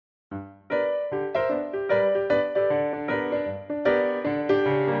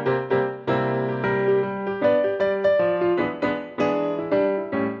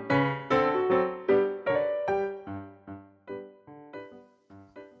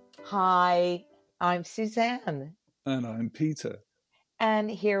Hi, I'm Suzanne, And I'm Peter.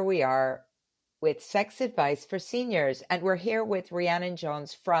 and here we are with Sex Advice for Seniors. And we're here with Rhiannon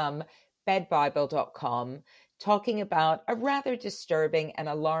Jones from bedbible.com talking about a rather disturbing and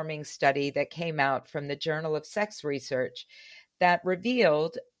alarming study that came out from the Journal of Sex Research that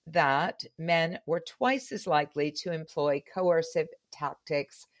revealed that men were twice as likely to employ coercive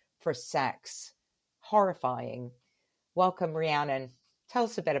tactics for sex. Horrifying. Welcome, Rhiannon. Tell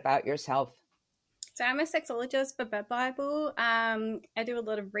us a bit about yourself. So I'm a sexologist for Bed Bible. I do a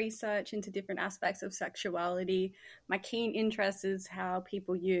lot of research into different aspects of sexuality. My keen interest is how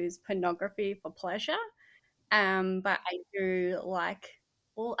people use pornography for pleasure. But I do like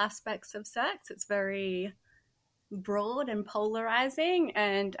all aspects of sex. It's very broad and polarizing,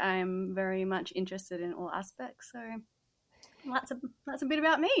 and I'm very much interested in all aspects. So that's a bit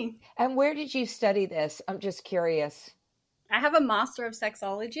about me. And where did you study this? I'm just curious. I have a Master of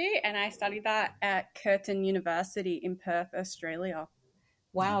Sexology, and I studied that at Curtin University in Perth, Australia.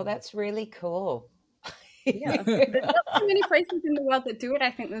 Wow, that's really cool. Yeah, there's not too many places in the world that do it.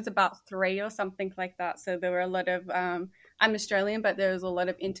 I think there's about 3 or something like that. So there were a lot of, I'm Australian, but there's a lot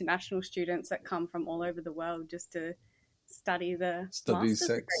of international students that come from all over the world just to study sex.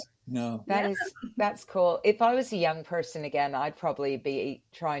 degree. No, That's cool. If I was a young person again, I'd probably be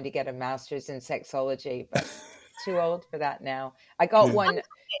trying to get a master's in sexology, but too old for that now. I got one.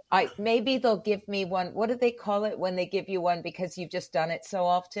 Maybe they'll give me one. What do they call it when they give you one because you've just done it so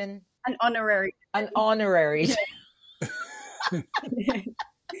often? An honorary. An honorary.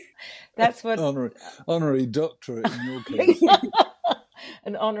 That's what honorary doctorate in your case.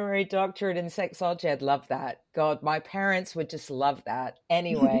 An honorary doctorate in sexology. I'd love that. God, my parents would just love that.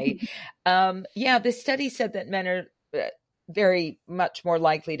 Anyway, the study said that men are very much more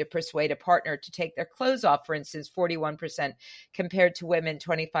likely to persuade a partner to take their clothes off, for instance, 41% compared to women,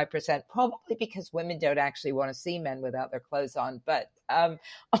 25%, probably because women don't actually want to see men without their clothes on. But I'm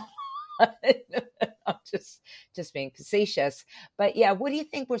just being facetious. But yeah, what do you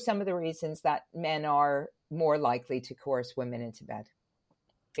think were some of the reasons that men are more likely to coerce women into bed?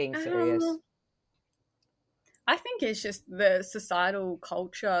 Being serious. I think it's just the societal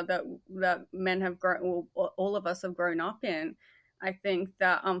culture that men have grown, or all of us have grown up in. I think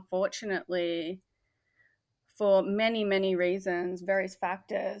that unfortunately, for many, many reasons, various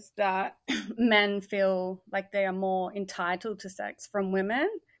factors, that men feel like they are more entitled to sex from women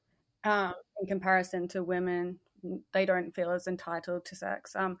in comparison to women. They don't feel as entitled to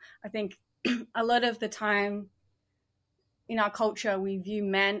sex. I think a lot of the time in our culture, we view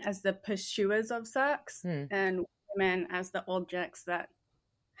men as the pursuers of sex and women as the objects that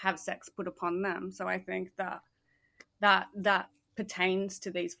have sex put upon them. So I think that pertains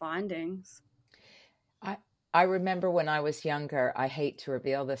to these findings. I remember when I was younger, I hate to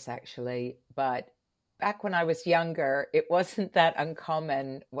reveal this actually, but back when I was younger, it wasn't that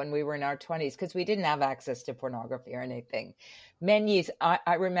uncommon when we were in our 20s because we didn't have access to pornography or anything.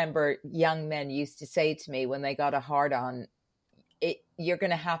 I remember young men used to say to me when they got a hard on, you're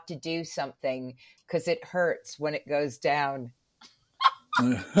going to have to do something because it hurts when it goes down.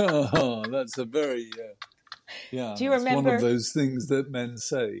 Oh, that's a very, do you remember one of those things that men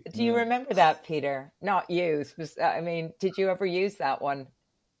say? Do you remember that, Peter? Not you. I mean, did you ever use that one?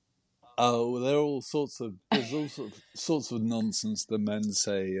 Oh, there are all sorts of sorts of nonsense that men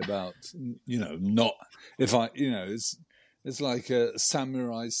say about, not if I, it's like a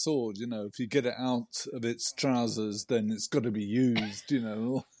samurai sword, if you get it out of its trousers, then it's got to be used,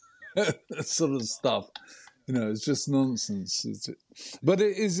 that sort of stuff. It's just nonsense. But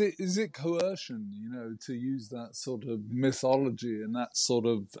is it coercion, to use that sort of mythology and that sort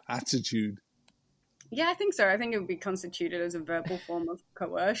of attitude? Yeah, I think so. I think it would be constituted as a verbal form of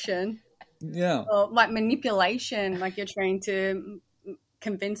coercion. Yeah. Or like manipulation, like you're trying to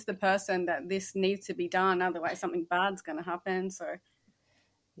convince the person that this needs to be done, otherwise something bad's going to happen. So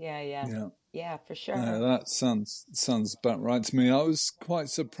yeah, for sure. That sounds about right to me. I was quite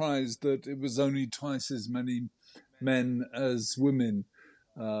surprised that it was only twice as many men as women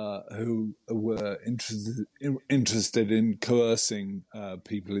who were interested in coercing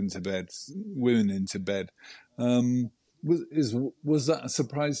people into bed, women into bed. Was that a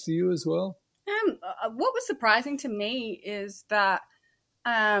surprise to you as well? What was surprising to me is that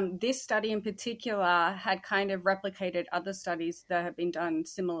this study in particular had kind of replicated other studies that have been done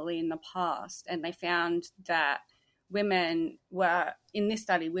similarly in the past, and they found that women were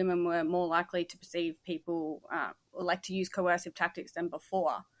more likely to perceive people or like to use coercive tactics than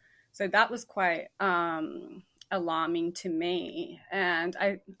before. So that was quite alarming to me. And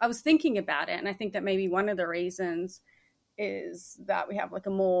I was thinking about it, and I think that maybe one of the reasons is that we have like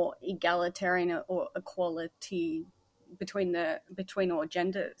a more egalitarian or equality between all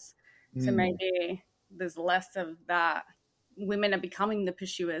genders. So maybe there's less of that. Women are becoming the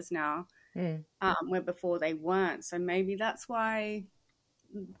pursuers now, where before they weren't. So maybe that's why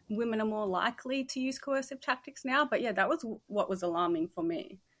women are more likely to use coercive tactics now. But yeah, that was what was alarming for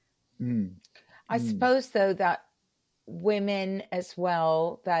me. I suppose, though, that women as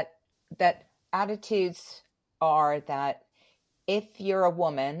well, that attitudes are that if you're a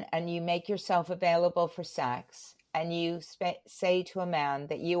woman and you make yourself available for sex and you say to a man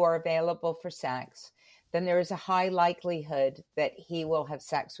that you are available for sex, then there is a high likelihood that he will have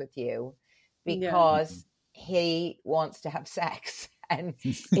sex with you because he wants to have sex. And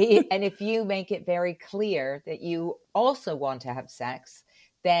and if you make it very clear that you also want to have sex,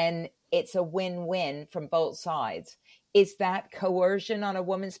 then it's a win-win from both sides. Is that coercion on a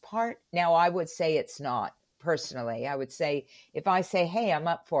woman's part? Now, I would say it's not. Personally, I would say, if I say, hey, I'm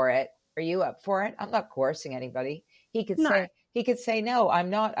up for it, are you up for it? I'm not coercing anybody. He could say, no, I'm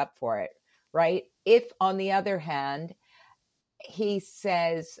not up for it. Right. If, on the other hand, he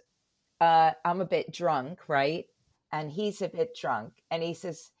says, I'm a bit drunk, right? And he's a bit drunk and he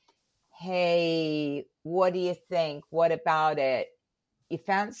says, hey, what do you think? What about it? You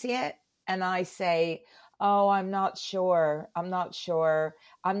fancy it? And I say, oh, I'm not sure. I'm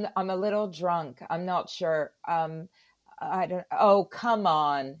a little drunk. I'm not sure. I don't, oh, come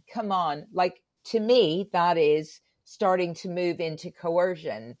on. Like, to me, that is starting to move into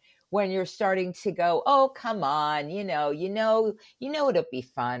coercion, when you're starting to go, oh, come on, it'll be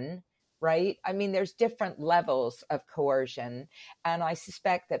fun. Right. I mean, there's different levels of coercion. And I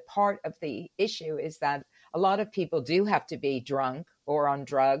suspect that part of the issue is that a lot of people do have to be drunk or on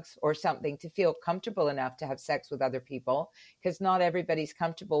drugs or something to feel comfortable enough to have sex with other people, because not everybody's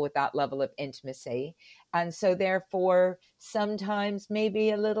comfortable with that level of intimacy. And so therefore, sometimes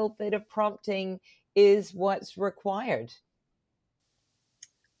maybe a little bit of prompting is what's required.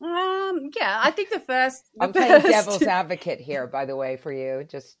 Yeah, I think I'm playing devil's advocate here, by the way, for you,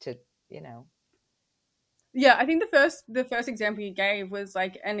 just to, Yeah, I think the first example you gave was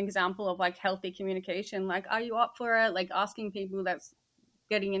like an example of like healthy communication. Like, are you up for it? Like asking people, that's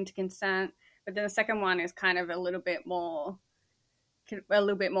getting into consent. But then the second one is kind of a little bit more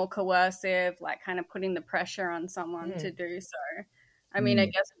coercive, like kind of putting the pressure on someone to do so. I mean, I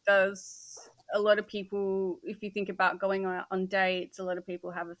guess it does. A lot of people, if you think about going on dates, a lot of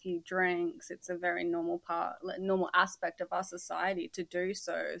people have a few drinks. It's a very normal aspect of our society to do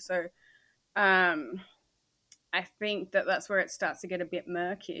so. So, I think that's where it starts to get a bit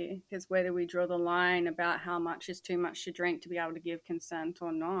murky, because where do we draw the line about how much is too much to drink to be able to give consent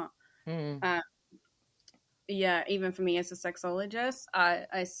or not? Yeah, even for me as a sexologist,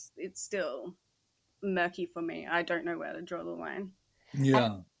 it's still murky for me. I don't know where to draw the line.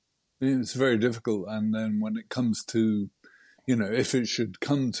 Yeah, it's very difficult. And then when it comes to, if it should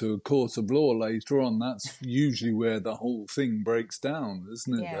come to a court of law later on, that's usually where the whole thing breaks down,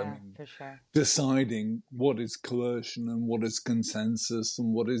 isn't it? Yeah, for sure. Deciding what is coercion and what is consensus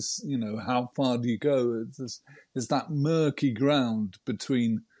and what is, how far do you go? It's that murky ground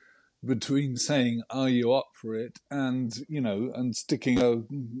between saying, are you up for it? And, and sticking a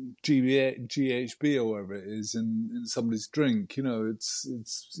GHB or whatever it is in somebody's drink, it's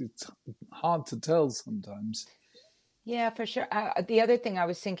hard to tell sometimes. Yeah, for sure. The other thing I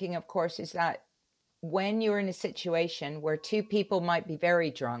was thinking, of course, is that when you're in a situation where two people might be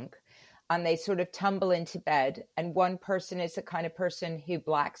very drunk and they sort of tumble into bed, and one person is the kind of person who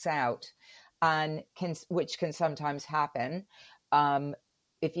blacks out, and which can sometimes happen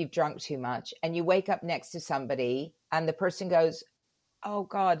if you've drunk too much, and you wake up next to somebody and the person goes, oh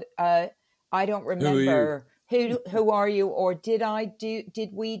God, I don't remember. Who are you? Or did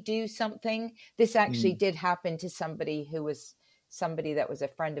we do something? This actually did happen to somebody that was a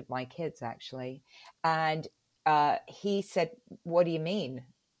friend of my kids, actually. And he said, what do you mean?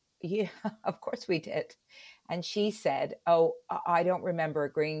 Yeah, of course we did. And she said, oh, I don't remember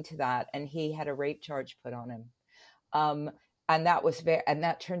agreeing to that. And he had a rape charge put on him. And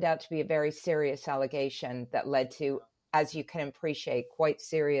that turned out to be a very serious allegation that led to, as you can appreciate, quite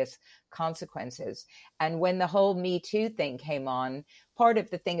serious consequences. And when the whole Me Too thing came on, part of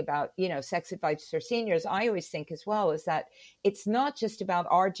the thing about, sex advice for seniors, I always think as well, is that it's not just about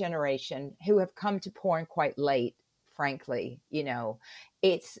our generation who have come to porn quite late, frankly.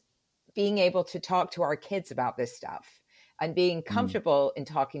 It's being able to talk to our kids about this stuff and being comfortable in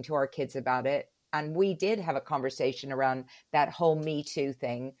talking to our kids about it. And we did have a conversation around that whole Me Too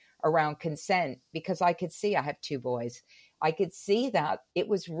thing, around consent, because I have two boys. I could see that it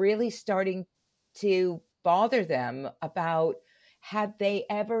was really starting to bother them about, had they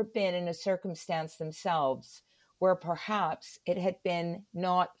ever been in a circumstance themselves where perhaps it had been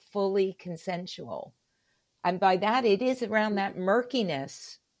not fully consensual. And by that, it is around that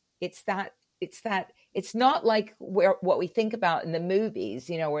murkiness. It's not like what we think about in the movies,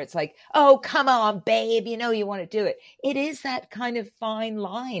 where it's like, oh, come on, babe, you want to do it. It is that kind of fine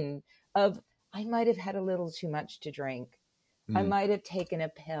line of, I might have had a little too much to drink. I might have taken a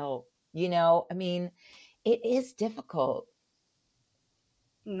pill, I mean, it is difficult.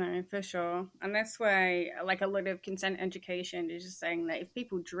 No, for sure. And that's why, like, a lot of consent education is just saying that if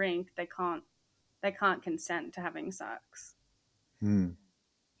people drink, they can't consent to having sex.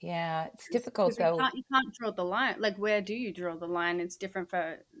 Yeah, it's difficult though. You can't draw the line. Like, where do you draw the line? It's different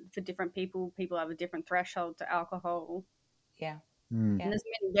for different people. People have a different threshold to alcohol. Yeah. And there's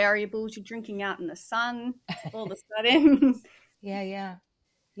many variables. You're drinking out in the sun all of a sudden. Yeah.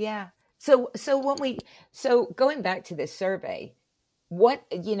 So going back to this survey, what,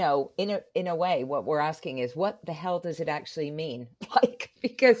 in a way, what we're asking is, what the hell does it actually mean? Like,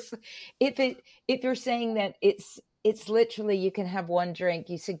 because if you're saying that it's literally, you can have one drink,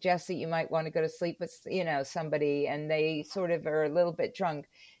 you suggest that you might want to go to sleep with, somebody, and they sort of are a little bit drunk.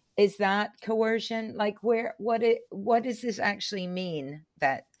 Is that coercion? Like, what does this actually mean,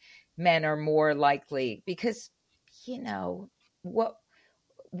 that men are more likely? Because,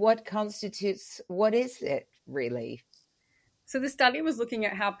 what constitutes, what is it really? So the study was looking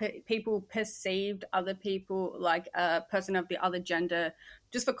at how people perceived other people, like a person of the other gender.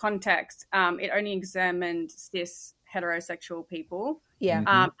 Just for context, it only examined cis heterosexual people. Yeah.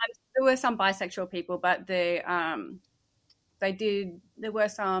 And there were some bisexual people, but there were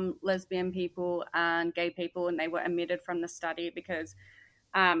some lesbian people and gay people, and they were omitted from the study because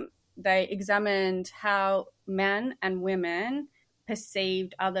they examined how men and women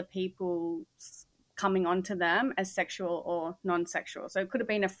perceived other people's coming onto them as sexual or non-sexual. So it could have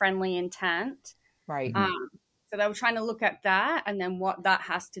been a friendly intent. Right. So they were trying to look at that and then what that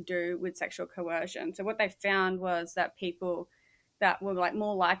has to do with sexual coercion. So what they found was that people that were like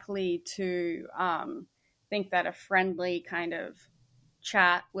more likely to think that a friendly kind of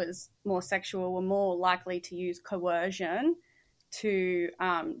chat was more sexual were more likely to use coercion to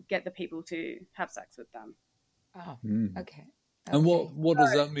get the people to have sex with them. Oh, okay. And what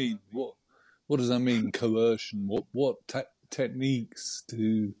does that mean? What does that mean, coercion? What techniques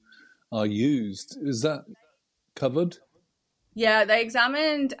are used? Is that covered? Yeah, they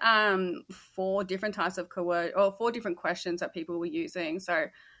examined 4 different types of coercion, or 4 different questions that people were using. So,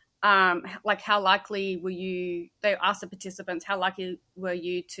 like, how likely were you? They asked the participants, how likely were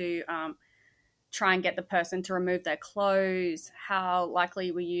you to try and get the person to remove their clothes? How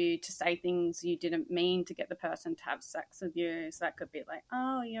likely were you to say things you didn't mean to get the person to have sex with you? So that could be like,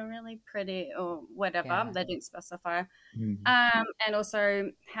 oh, you're really pretty, or whatever. Yeah. They didn't specify. And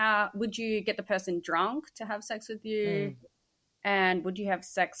also, how would you get the person drunk to have sex with you? And would you have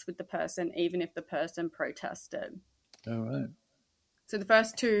sex with the person even if the person protested? All right. So the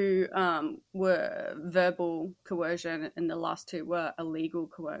first 2 were verbal coercion, and the last 2 were illegal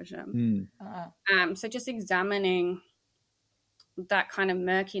coercion. So just examining that kind of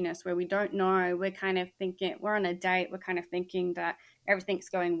murkiness where we don't know, we're kind of thinking, we're on a date, we're kind of thinking that everything's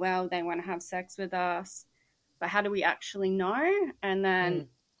going well, they want to have sex with us, but how do we actually know? And then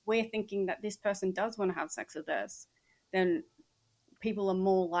we're thinking that this person does want to have sex with us, then people are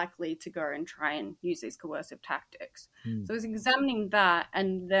more likely to go and try and use these coercive tactics. So it's examining that,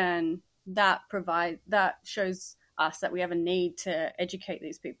 and then that shows us that we have a need to educate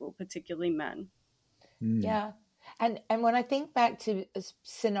these people, particularly men. Yeah. And when I think back to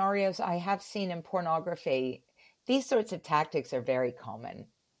scenarios I have seen in pornography, these sorts of tactics are very common.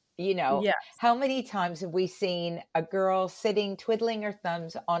 Yes. How many times have we seen a girl sitting, twiddling her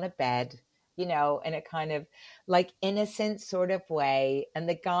thumbs on a bed, in a kind of like innocent sort of way. And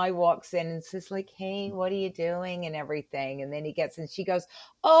the guy walks in and says like, hey, what are you doing? And everything. And then he gets, and she goes,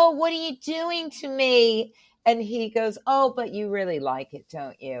 oh, what are you doing to me? And he goes, oh, but you really like it,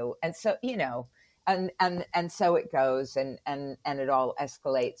 don't you? And so, and so it goes, and it all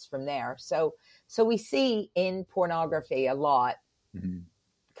escalates from there. So we see in pornography a lot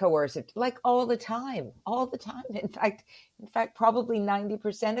coercive, like all the time. In fact, In fact, probably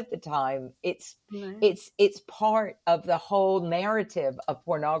 90% of the time, it's No. it's part of the whole narrative of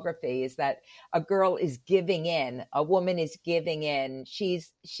pornography, is that a girl is giving in, a woman is giving in,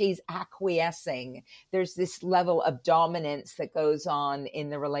 she's acquiescing. There's this level of dominance that goes on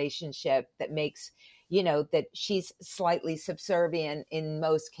in the relationship that makes, that she's slightly subservient in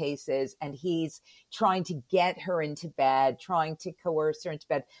most cases, and he's trying to get her into bed, trying to coerce her into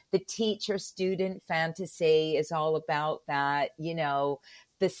bed. The teacher student fantasy is all about that,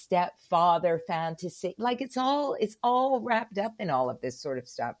 the stepfather fantasy. Like it's all wrapped up in all of this sort of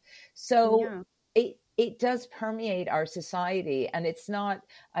stuff. So it does permeate our society, and it's not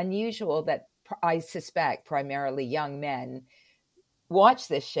unusual that I suspect primarily young men watch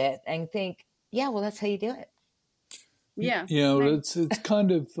this shit and think, yeah, well, that's how you do it. Yeah. It's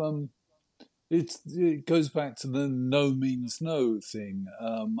kind of it goes back to the no means no thing.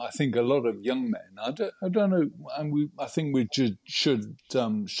 I think a lot of young men, I don't know, and I think we should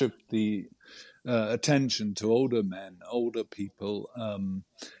shift the attention to older men, older people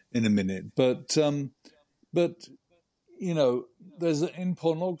in a minute, but in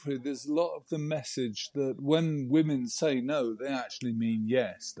pornography, there's a lot of the message that when women say no, they actually mean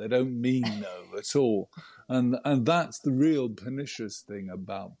yes. They don't mean no at all. And that's the real pernicious thing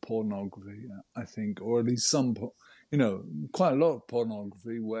about pornography, I think, or at least quite a lot of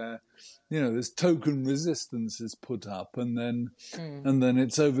pornography where, this token resistance is put up and then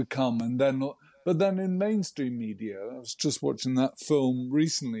it's overcome, and then not. But then in mainstream media, I was just watching that film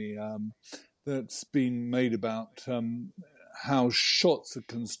recently, that's been made about how shots are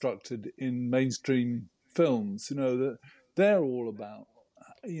constructed in mainstream films. That they're all about,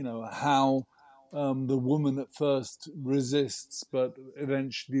 how the woman at first resists, but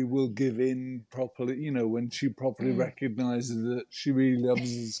eventually will give in properly. When she properly recognizes that she really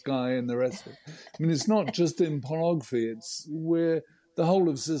loves this guy and the rest of it. I mean, it's not just in pornography. It's where the whole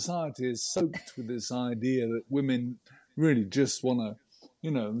of society is soaked with this idea that women really just want to.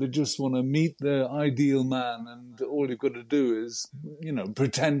 They just want to meet their ideal man, and all you've got to do is,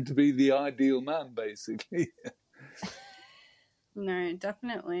 pretend to be the ideal man, basically. No,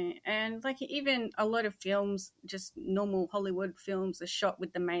 definitely. And like even a lot of films, just normal Hollywood films, are shot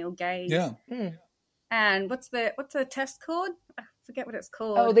with the male gaze. Yeah. And what's the test called? I forget what it's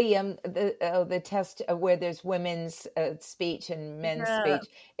called. Oh, the test where there's women's speech and men's speech.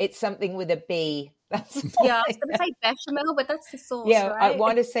 It's something with a B. That's I was going to say bechamel, but that's the sauce, yeah, right? I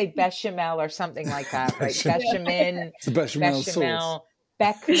want to say bechamel or something like that, right? Bechamel. It's a bechamel sauce.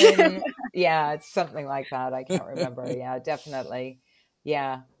 Beckman. Yeah, it's something like that. I can't remember. Yeah, definitely.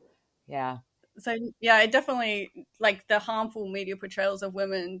 Yeah. So yeah, I definitely like the harmful media portrayals of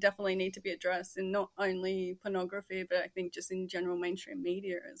women definitely need to be addressed in not only pornography, but I think just in general mainstream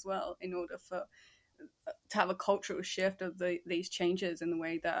media as well, in order to have a cultural shift of these changes in the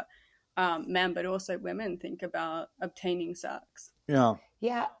way that men, but also women, think about obtaining sex. Yeah.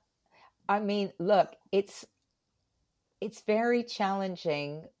 I mean, look, it's very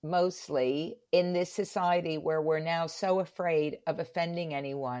challenging, mostly in this society where we're now so afraid of offending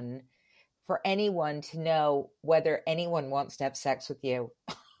anyone, for anyone to know whether anyone wants to have sex with you.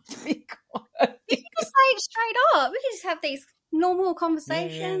 We can just say it straight up. We can just have these normal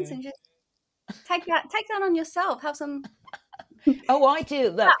conversations and just take that on yourself. Have some. Oh, I do.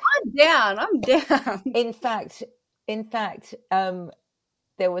 Look, I'm down. In fact,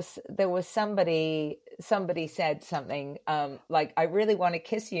 there was somebody said something like, "I really want to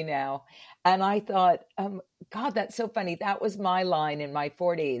kiss you now," and I thought, God, that's so funny. That was my line in my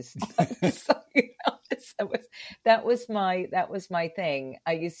 40s. That was my thing.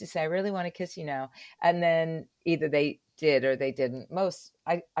 I used to say, "I really want to kiss you now," and then either they did or they didn't.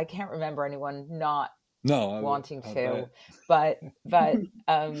 I can't remember anyone not wanting to, but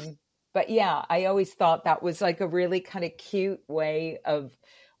yeah, I always thought that was like a really kind of cute way of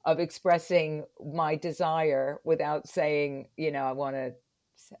expressing my desire without saying, I want to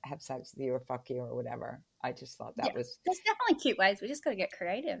have sex with you or fuck you or whatever. I just thought that was... There's definitely cute ways. We just got to get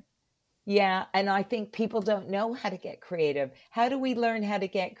creative. Yeah, and I think people don't know how to get creative. How do we learn how to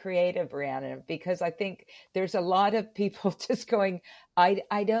get creative, Rhiannon? Because I think there's a lot of people just going, I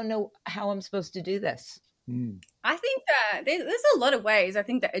don't know how I'm supposed to do this. I think that there's a lot of ways. I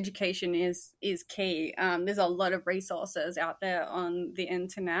think that education is key. There's a lot of resources out there on the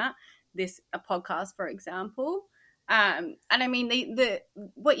internet. A podcast, for example. And I mean, the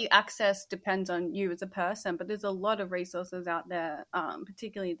what you access depends on you as a person, but there's a lot of resources out there,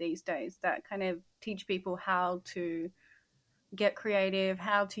 particularly these days, that kind of teach people how to get creative,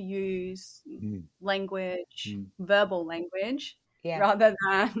 how to use language, verbal language, rather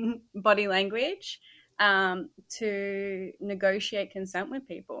than body language. to negotiate consent with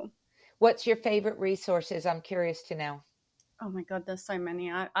people. What's your favorite resources? I'm curious to know. Oh my God, there's so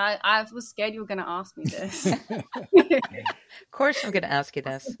many. I was scared you were going to ask me this. Of course, I'm going to ask you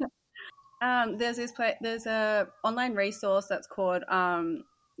this. There's a online resource that's called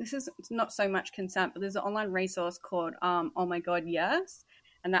this is not so much consent, but there's an online resource called Oh My God Yes,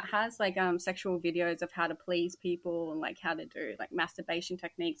 and that has like sexual videos of how to please people and like how to do like masturbation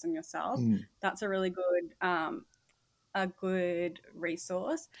techniques on yourself. That's a really good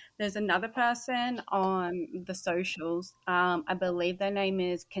resource. There's another person on the socials. I believe their name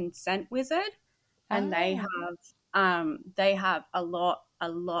is Consent Wizard, and they have a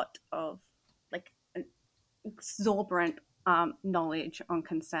lot of like exorbitant knowledge on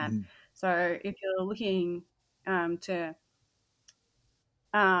consent. So if you're looking to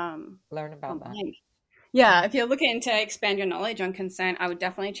learn about that. Yeah, if you're looking to expand your knowledge on consent, I would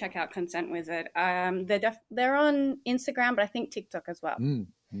definitely check out Consent Wizard. They're on Instagram, but I think TikTok as well.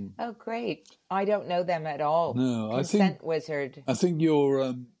 Oh, great! I don't know them at all. No, Consent Wizard. I think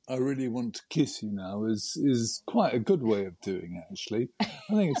your "I really want to kiss you now" is quite a good way of doing it. Actually, I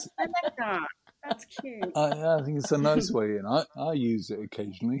think it's. I like that. That's cute. I think it's a nice way in. I use it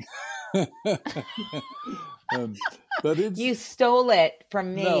occasionally. But you stole it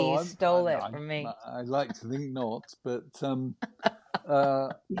from me. No, you stole it from me. I like to think not, but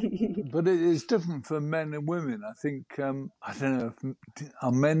but it is different for men and women. I think I don't know.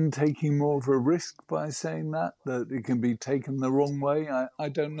 Are men taking more of a risk by saying that it can be taken the wrong way? I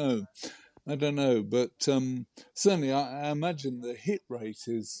don't know. But certainly I imagine the hit rate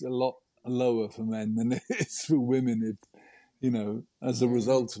is a lot lower for men than it is for women. If as a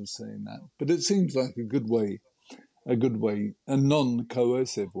result of saying that. But it seems like a good way, a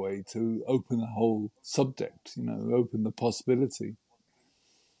non-coercive way to open the whole subject, open the possibility.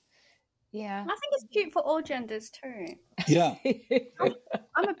 Yeah. I think it's cute for all genders too. Yeah.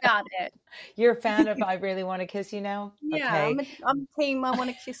 I'm about it. You're a fan of I Really Want to Kiss You Now? Yeah, okay. I'm team I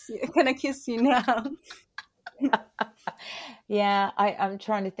want to kiss you. Gonna kiss you now. Yeah, I'm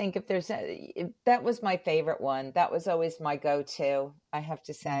trying to think if that was my favorite one. That was always my go-to. I have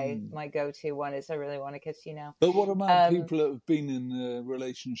to say, my go-to one is I Really Want to Kiss You Now. But what about people that have been in a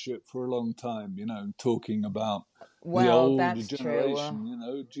relationship for a long time, talking about the older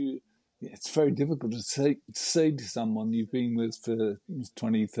generation, it's very difficult to say to someone you've been with for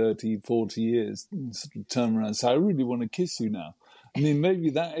 20, 30, 40 years, and sort of turn around and say, I really want to kiss you now. I mean, maybe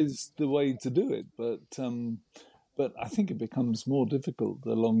that is the way to do it, but I think it becomes more difficult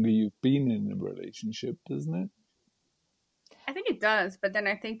the longer you've been in a relationship, doesn't it? I think it does, but then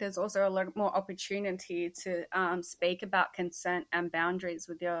I think there's also a lot more opportunity to speak about consent and boundaries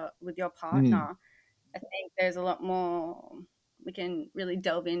with your partner. I think there's a lot more we can really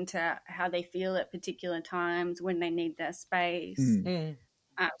delve into how they feel at particular times when they need their space. So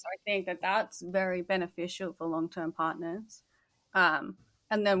I think that's very beneficial for long-term partners. And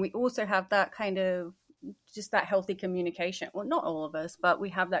then we also have that kind of just that healthy communication. Well, not all of us, but we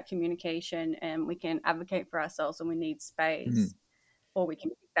have that communication and we can advocate for ourselves when we need space, or we can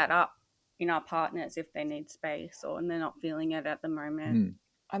pick that up in our partners if they need space or they're not feeling it at the moment.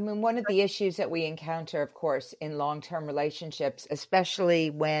 I mean, one of the issues that we encounter, of course, in long-term relationships, especially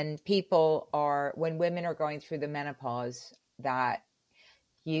when women are going through the menopause, that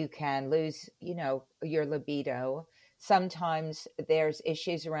you can lose, your libido. Sometimes there's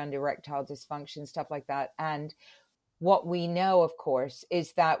issues around erectile dysfunction, stuff like that. And what we know, of course,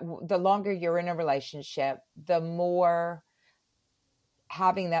 is that the longer you're in a relationship, the more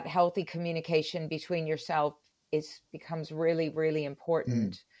having that healthy communication between yourself becomes really, really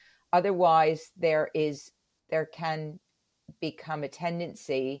important. Otherwise, there can become a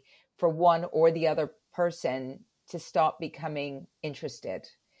tendency for one or the other person to stop becoming interested,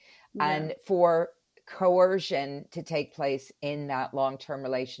 and for coercion to take place in that long-term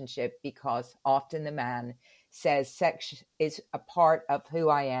relationship, because often the man says sex is a part of who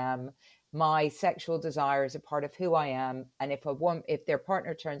I am. My sexual desire is a part of who I am. And if their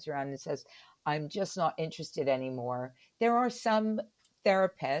partner turns around and says, I'm just not interested anymore, there are some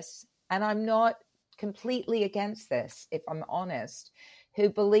therapists, and I'm not completely against this, if I'm honest, who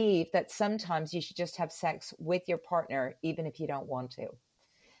believe that sometimes you should just have sex with your partner, even if you don't want to.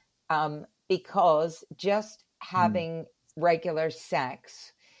 Because just having regular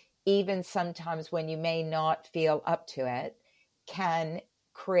sex, even sometimes when you may not feel up to it, can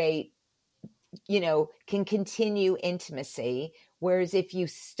create, can continue intimacy Whereas if you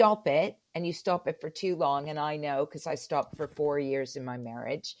stop it and you stop it for too long, and I know because I stopped for 4 years in my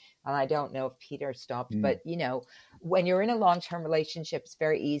marriage, and I don't know if Peter stopped, but when you're in a long-term relationship, it's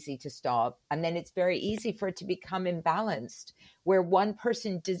very easy to stop. And then it's very easy for it to become imbalanced, where one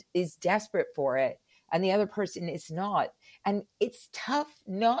person is desperate for it and the other person is not. And it's tough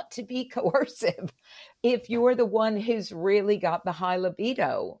not to be coercive if you're the one who's really got the high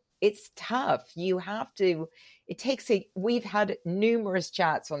libido. It's tough. You have to, we've had numerous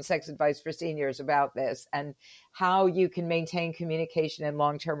chats on Sex Advice for Seniors about this and how you can maintain communication in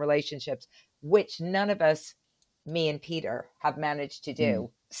long-term relationships, which none of us, me and Peter, have managed to do.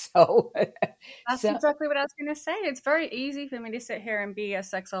 So that's exactly what I was going to say. It's very easy for me to sit here and be a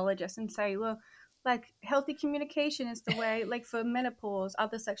sexologist and say, well, like healthy communication is the way, like for menopause,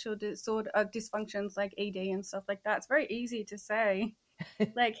 other sexual disorder dysfunctions like ED and stuff like that. It's very easy to say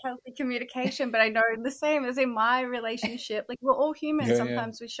like healthy communication, but I know the same as in my relationship, like we're all human.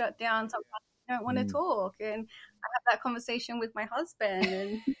 Sometimes we shut down, sometimes we don't want to talk, and I have that conversation with my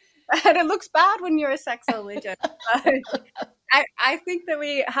husband, and it looks bad when you're a sexologist. I think that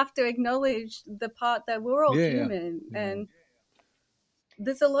we have to acknowledge the part that we're all human, and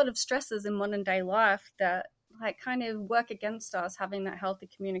there's a lot of stresses in modern day life that like kind of work against us having that healthy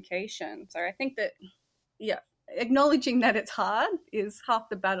communication. So I think that acknowledging that it's hard is half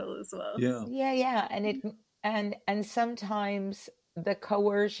the battle as well. Yeah. And sometimes the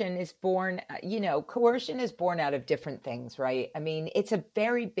coercion is born out of different things, right? I mean, it's a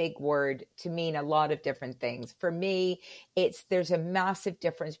very big word to mean a lot of different things. For me, there's a massive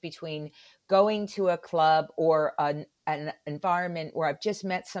difference between going to a club or an environment where I've just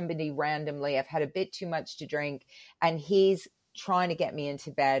met somebody randomly, I've had a bit too much to drink, and he's trying to get me into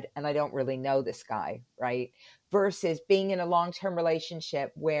bed and I don't really know this guy, right? Versus being in a long-term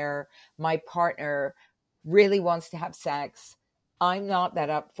relationship where my partner really wants to have sex, I'm not that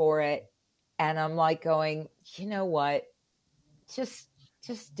up for it, and I'm like going, you know what, just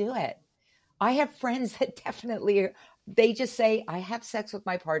do it. I have friends that definitely, they just say, I have sex with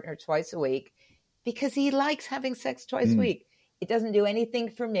my partner twice a week because he likes having sex twice a week. It doesn't do anything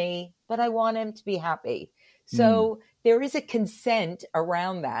for me, but I want him to be happy. So there is a consent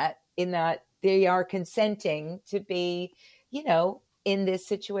around that, in that they are consenting to be, in this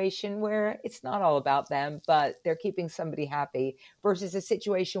situation where it's not all about them, but they're keeping somebody happy, versus a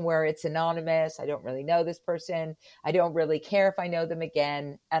situation where it's anonymous. I don't really know this person. I don't really care if I know them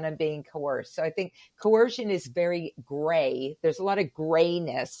again, and I'm being coerced. So I think coercion is very gray. There's a lot of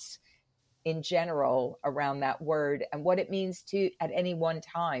grayness in general around that word and what it means to at any one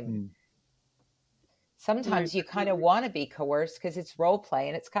time. Sometimes you kind of want to be coerced because it's role play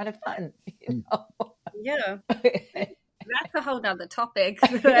and it's kind of fun. Yeah. That's a whole nother topic.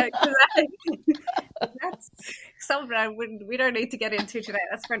 That's something we don't need to get into today.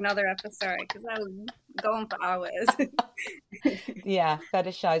 That's for another episode because I was going for hours. Yeah,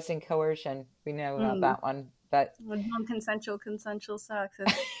 fetishizing coercion. We know about that one, but non-consensual, consensual sex.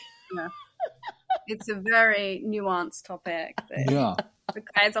 It's a very nuanced topic. That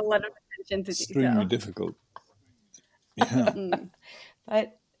requires a lot of attention to detail. Extremely difficult. Yeah.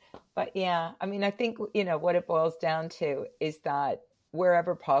 But yeah, I mean, I think, what it boils down to is that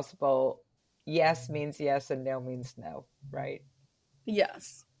wherever possible, yes means yes and no means no, right?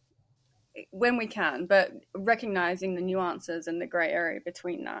 Yes, when we can, but recognizing the nuances and the gray area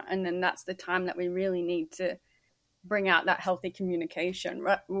between that. And then that's the time that we really need to bring out that healthy communication,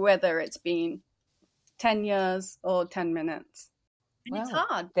 whether it's been 10 years or 10 minutes. And it's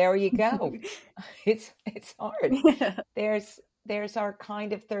hard. There you go. It's hard. Yeah. There's our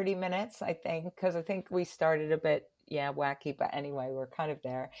kind of 30 minutes, I think, because I think we started a bit, wacky, but anyway, we're kind of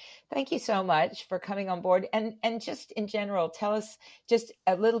there. Thank you so much for coming on board. And just in general, tell us just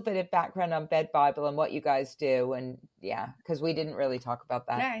a little bit of background on Bed Bible and what you guys do. And because we didn't really talk about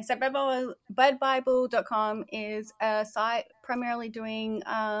that. No, so bedbible.com is a site primarily doing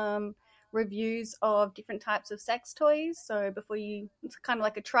reviews of different types of sex toys. So it's kind of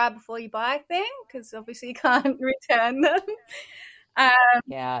like a try before you buy thing, because obviously you can't return them.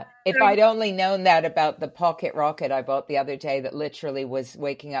 If I'd only known that about the pocket rocket I bought the other day that literally was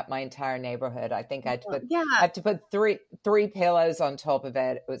waking up my entire neighborhood, I think I had to put three pillows on top of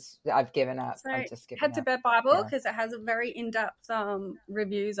it. I've given up. So I'm just giving head up. to Bed Bible because it has a very in-depth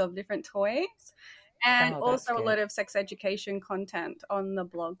reviews of different toys. And also a lot of sex education content on the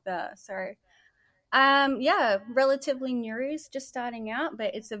blog there. So, relatively new, just starting out,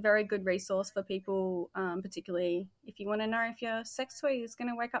 but it's a very good resource for people, particularly if you want to know if your sex toy is going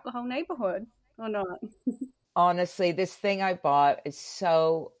to wake up the whole neighborhood or not. Honestly, this thing I bought is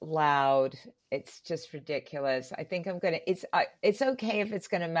so loud. It's just ridiculous. I think I'm gonna. It's okay if it's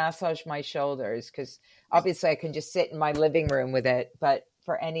gonna massage my shoulders, because obviously I can just sit in my living room with it. But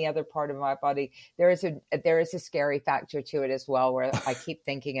for any other part of my body, there is a scary factor to it as well, where I keep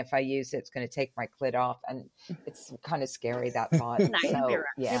thinking if I use it, it's going to take my clit off, and it's kind of scary, that thought. No, you'll be right.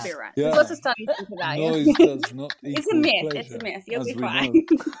 Yeah. You'll be right. Yeah. There's lots of studies into that. Noise does not equal It's a myth. pleasure, It's a myth. You'll be as we fine.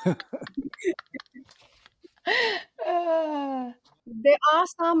 know. There are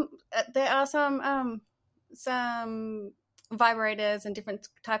some vibrators and different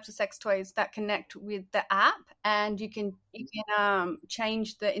types of sex toys that connect with the app, and you can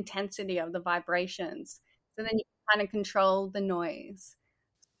change the intensity of the vibrations, so then you can kind of control the noise.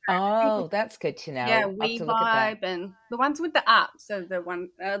 Oh, that's good to know. Yeah, I'll have We to look at Vibe and the ones with the app. So the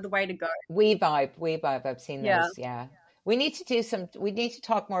way to go. We Vibe. I've seen Yeah. those. Yeah. We need to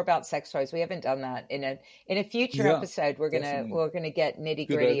talk more about sex toys. We haven't done that in a future episode. We're gonna get nitty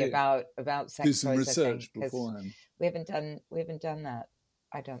gritty about sex do some toys. research I think, beforehand. we haven't done that.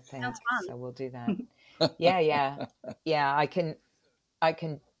 I don't think. Sounds fun. So we'll do that. Yeah. I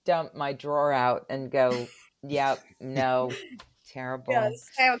can dump my drawer out and go. Yeah, no, terrible. Yeah,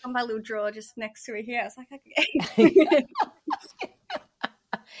 I've got my little drawer just next to it here. It's like, okay.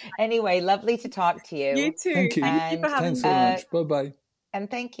 Anyway, lovely to talk to you. You too. Thank you. Thank you for having Thanks me. so much. Bye-bye. And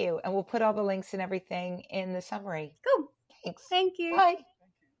thank you. And we'll put all the links and everything in the summary. Cool. Thanks. Thank you. Bye.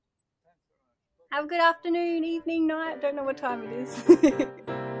 Have a good afternoon, evening, night. Don't know what time it is.